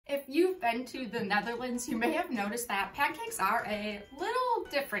you've been to the Netherlands, you may have noticed that pancakes are a little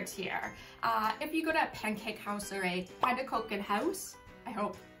different here. If you go to a pancake house or a pancake house, I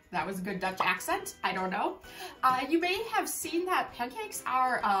hope that was a good Dutch accent, I don't know. You may have seen that pancakes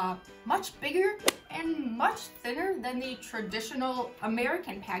are much bigger and much thinner than the traditional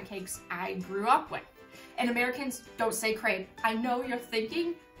American pancakes I grew up with. And Americans don't say crepe. I know you're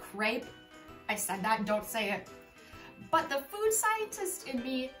thinking crepe. I said that, don't say it. But the food scientist in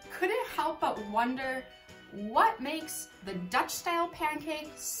me couldn't help but wonder what makes the Dutch style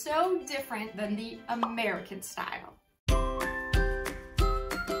pancake so different than the American style.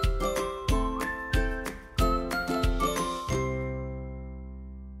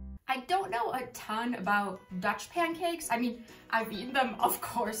 I don't know a ton about Dutch pancakes. I mean, I've eaten them, of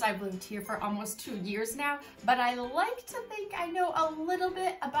course. I've lived here for almost 2 years now, but I like to think I know a little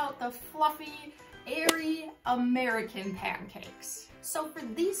bit about the fluffy, airy American pancakes. So for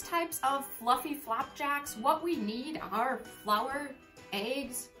these types of fluffy flapjacks, what we need are flour,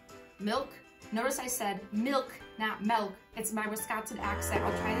 eggs, milk. Notice I said milk, not milk. It's my Wisconsin accent.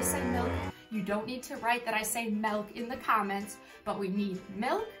 I'll try to say milk. You don't need to write that I say milk in the comments, but we need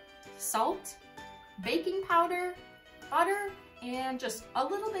milk, salt, baking powder, butter, and just a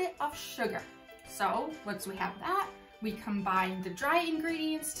little bit of sugar. So once we have that, we combine the dry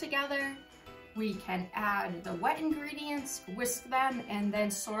ingredients together. We can add the wet ingredients, whisk them, and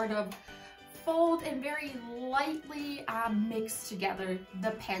then sort of fold and very lightly mix together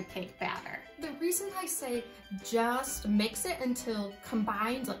the pancake batter. The reason I say just mix it until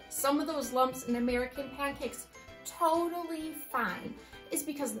combined, like some of those lumps in American pancakes, totally fine, is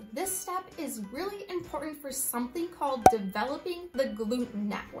because this step is really important for something called developing the gluten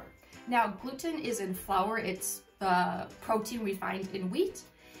network. Now, gluten is in flour. It's the protein we find in wheat.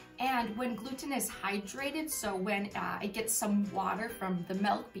 And when gluten is hydrated, so when it gets some water from the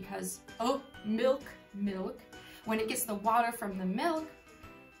milk, because, oh, milk, when it gets the water from the milk,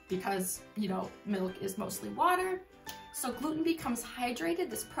 because, you know, milk is mostly water, so gluten becomes hydrated,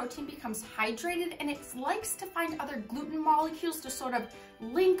 this protein becomes hydrated, and it likes to find other gluten molecules to sort of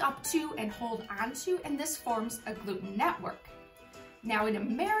link up to and hold onto, and this forms a gluten network. Now in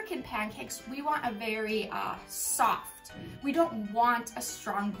American pancakes, we want a very soft. We don't want a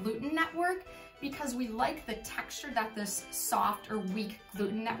strong gluten network because we like the texture that this soft or weak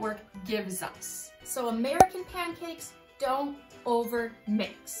gluten network gives us. So American pancakes don't over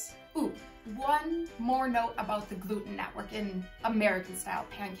mix. Ooh, one more note about the gluten network in American style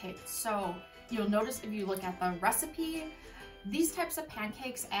pancakes. So you'll notice if you look at the recipe, these types of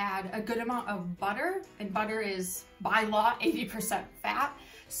pancakes add a good amount of butter, and butter is, by law, 80% fat.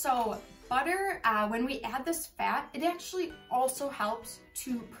 So butter, when we add this fat, it actually also helps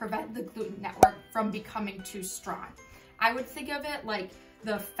to prevent the gluten network from becoming too strong. I would think of it like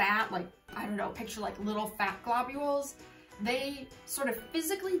the fat, like, I don't know, picture like little fat globules. They sort of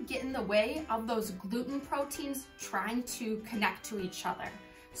physically get in the way of those gluten proteins trying to connect to each other.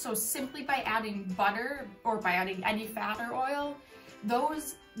 So simply by adding butter or by adding any fat or oil,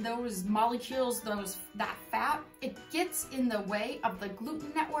 those molecules, that fat, it gets in the way of the gluten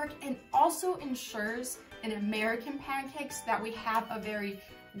network and also ensures in American pancakes that we have a very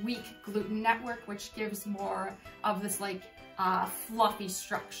weak gluten network, which gives more of this like fluffy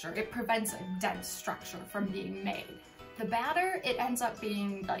structure. It prevents a dense structure from being made. The batter, it ends up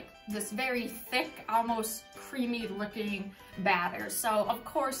being like this very thick, almost creamy looking batter. So of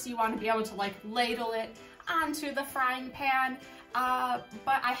course you want to be able to like ladle it onto the frying pan.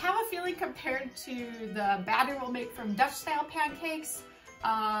 But I have a feeling compared to the batter we'll make from Dutch style pancakes,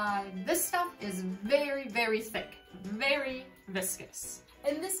 this stuff is very, very thick, very viscous.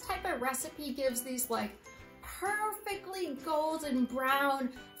 And this type of recipe gives these like perfectly golden brown,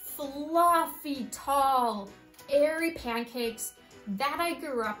 fluffy, tall, airy pancakes that I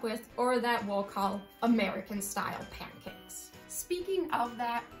grew up with, or that we'll call American style pancakes. Speaking of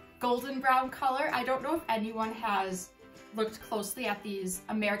that golden brown color, I don't know if anyone has looked closely at these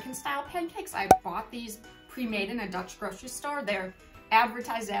American style pancakes. I bought these pre-made in a Dutch grocery store. They're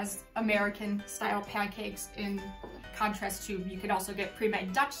advertised as American style pancakes in contrast to, you can also get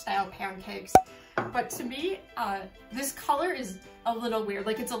pre-made Dutch style pancakes. But to me, this color is a little weird.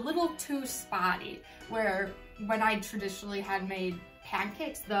 Like, it's a little too spotty, where when I traditionally had made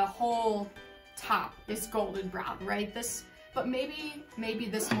pancakes, the whole top is golden brown, right? But maybe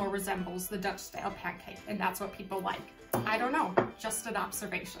this more resembles the Dutch style pancake, and that's what people like. I don't know, just an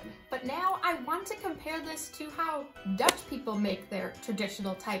observation. But now I want to compare this to how Dutch people make their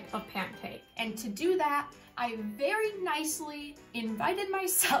traditional type of pancake. And to do that, I very nicely invited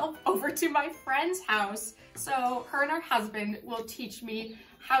myself over to my friend's house so her and her husband will teach me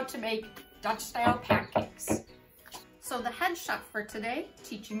how to make Dutch-style pancakes. So the head chef for today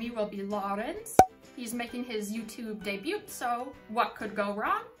teaching me will be Lawrence. He's making his YouTube debut, so what could go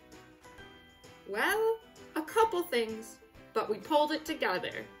wrong? Well, a couple things, but we pulled it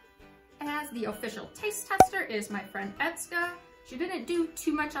together. As the official taste tester is my friend Etska. She didn't do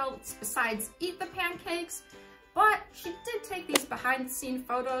too much else besides eat the pancakes, but she did take these behind the scene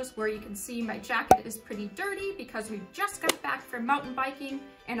photos where you can see my jacket is pretty dirty because we just got back from mountain biking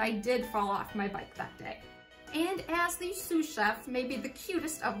and I did fall off my bike that day. And as the sous chef, maybe the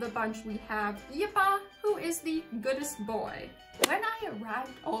cutest of the bunch, we have Yippa, who is the goodest boy. When I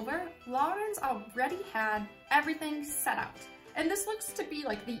arrived over, Lawrence already had everything set out. And this looks to be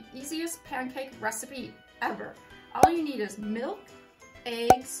like the easiest pancake recipe ever. All you need is milk,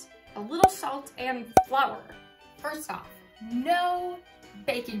 eggs, a little salt, and flour. First off, no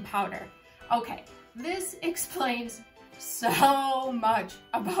baking powder. Okay, this explains so much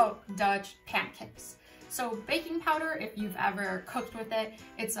about Dutch pancakes. So baking powder, if you've ever cooked with it,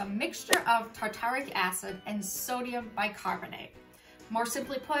 it's a mixture of tartaric acid and sodium bicarbonate. More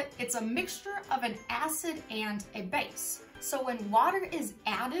simply put, it's a mixture of an acid and a base. So when water is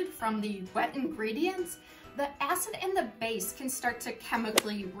added from the wet ingredients, the acid and the base can start to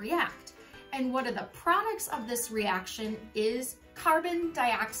chemically react. And one of the products of this reaction is carbon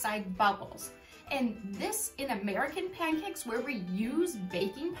dioxide bubbles. And this, in American pancakes where we use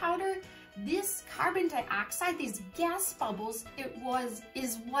baking powder, this carbon dioxide, these gas bubbles,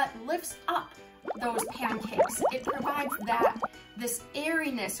 is what lifts up those pancakes. It provides this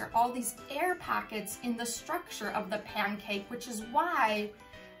airiness or all these air pockets in the structure of the pancake, which is why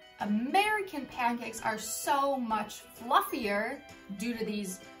American pancakes are so much fluffier due to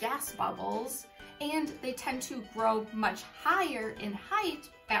these gas bubbles, and they tend to grow much higher in height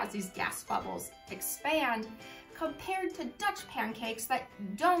as these gas bubbles expand, compared to Dutch pancakes that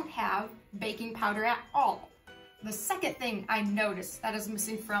don't have baking powder at all. The second thing I noticed that is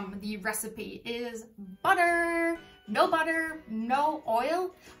missing from the recipe is butter. No butter, no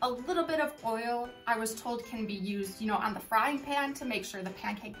oil. A little bit of oil, I was told, can be used, on the frying pan to make sure the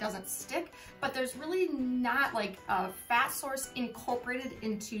pancake doesn't stick, but there's really not like a fat source incorporated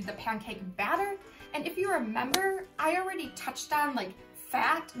into the pancake batter. And if you remember, I already touched on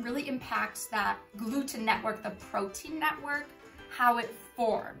fat really impacts that gluten network, the protein network, how it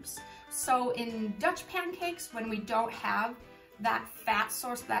forms. So in Dutch pancakes, when we don't have that fat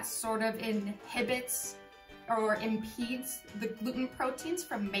source that sort of inhibits or impedes the gluten proteins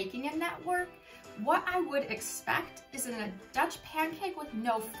from making a network, what I would expect is in a Dutch pancake with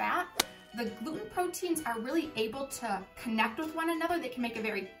no fat, the gluten proteins are really able to connect with one another. They can make a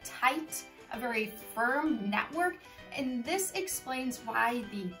very tight, a very firm network. And this explains why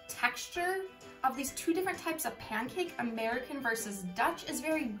the texture of these two different types of pancake, American versus Dutch, is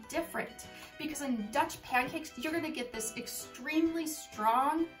very different. Because in Dutch pancakes, you're gonna get this extremely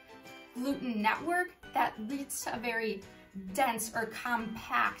strong gluten network that leads to a very dense or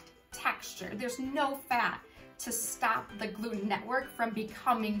compact texture. There's no fat to stop the gluten network from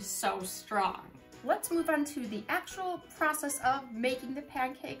becoming so strong. Let's move on to the actual process of making the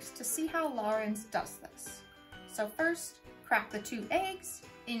pancakes to see how Lawrence does this. So first, crack the 2 eggs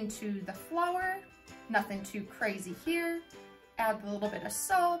into the flour. Nothing too crazy here. Add a little bit of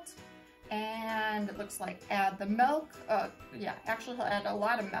salt, and it looks like add the milk. Yeah, actually he'll add a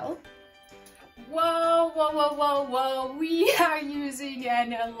lot of milk. Whoa, whoa, whoa, whoa, whoa. We are using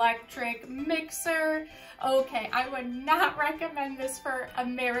an electric mixer. Okay, I would not recommend this for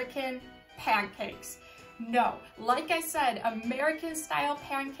American pancakes. No, like I said, American style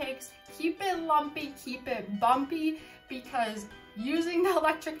pancakes, keep it lumpy, keep it bumpy, because using the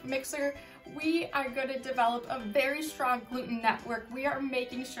electric mixer, we are going to develop a very strong gluten network. We are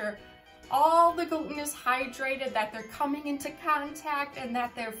making sure all the gluten is hydrated, that they're coming into contact, and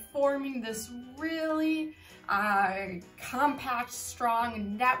that they're forming this really compact,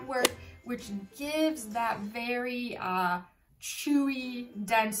 strong network, which gives that very chewy,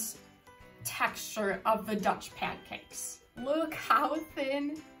 dense texture of the Dutch pancakes. Look how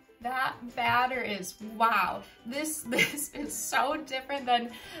thin that batter is. Wow, this is so different than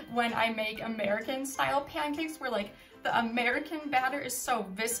when I make American style pancakes, where the American batter is so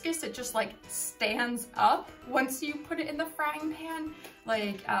viscous, it just stands up once you put it in the frying pan.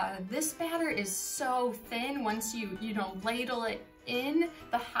 This batter is so thin. Once you ladle it in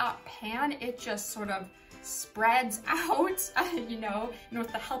the hot pan, it just sort of spreads out, you know, and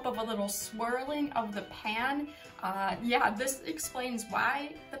with the help of a little swirling of the pan. Yeah, this explains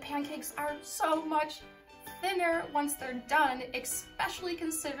why the pancakes are so much thinner once they're done, especially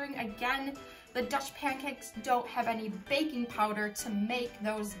considering, again, the Dutch pancakes don't have any baking powder to make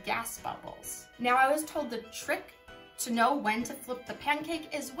those gas bubbles. Now, I was told the trick to know when to flip the pancake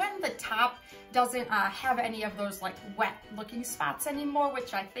is when the top doesn't have any of those like wet looking spots anymore,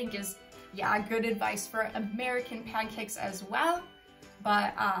 which I think is, yeah, good advice for American pancakes as well.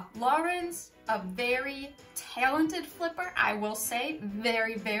 But Lauren's a very talented flipper, I will say.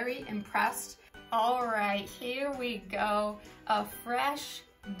 Very, very impressed. All right, here we go. A fresh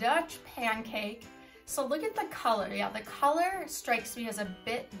Dutch pancake. So look at the color. Yeah, the color strikes me as a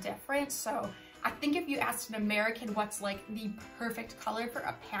bit different. So I think if you asked an American what's like the perfect color for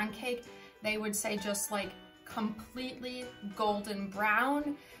a pancake, they would say just like completely golden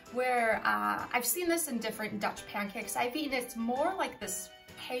brown, where I've seen this in different Dutch pancakes I've eaten. It's more like this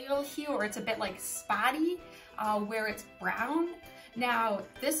pale hue, or it's a bit like spotty, where it's brown. Now,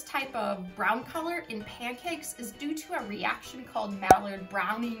 this type of brown color in pancakes is due to a reaction called Maillard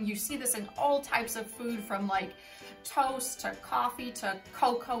Browning. You see this in all types of food, from like toast to coffee to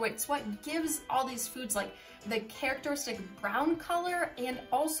cocoa. It's what gives all these foods like the characteristic brown color and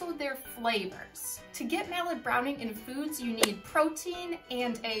also their flavors. To get Maillard Browning in foods, you need protein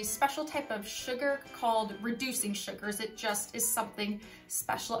and a special type of sugar called reducing sugars. It just is something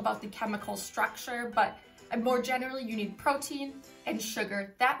special about the chemical structure, but more generally, you need protein and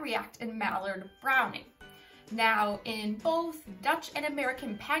sugar that react in Maillard Browning. Now, in both Dutch and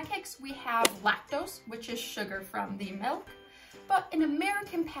American pancakes, we have lactose, which is sugar from the milk. But in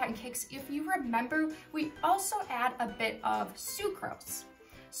American pancakes, if you remember, we also add a bit of sucrose.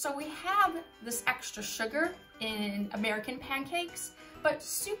 So we have this extra sugar in American pancakes, but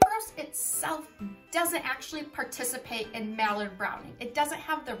sucrose itself doesn't actually participate in Maillard Browning. It doesn't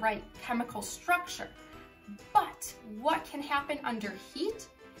have the right chemical structure. But what can happen under heat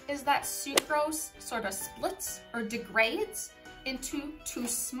is that sucrose sort of splits or degrades into two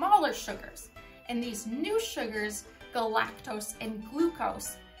smaller sugars. And these new sugars, galactose and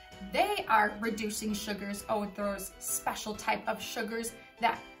glucose, they are reducing sugars, or those special type of sugars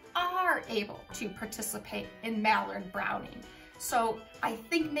that are able to participate in Maillard Browning. So I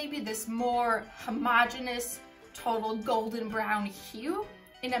think maybe this more homogeneous, total golden brown hue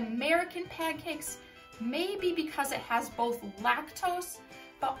in American pancakes, maybe because it has both lactose,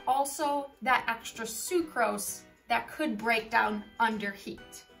 but also that extra sucrose that could break down under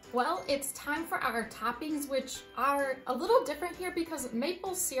heat. Well, it's time for our toppings, which are a little different here because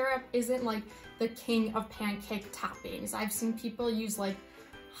maple syrup isn't like the king of pancake toppings. I've seen people use like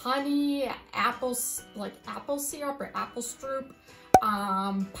honey, apple syrup or apple stroop.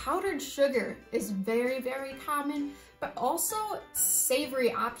 Powdered sugar is very, very common, but also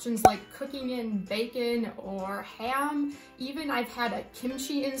savory options like cooking in bacon or ham. Even I've had a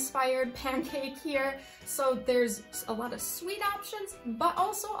kimchi inspired pancake here. So there's a lot of sweet options, but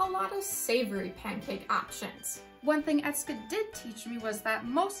also a lot of savory pancake options. One thing Eska did teach me was that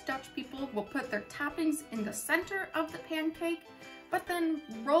most Dutch people will put their toppings in the center of the pancake, but then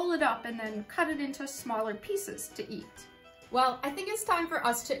roll it up and then cut it into smaller pieces to eat. Well, I think it's time for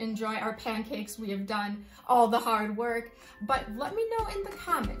us to enjoy our pancakes. We have done all the hard work, but let me know in the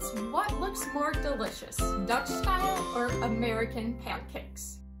comments, what looks more delicious, Dutch style or American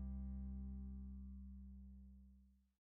pancakes?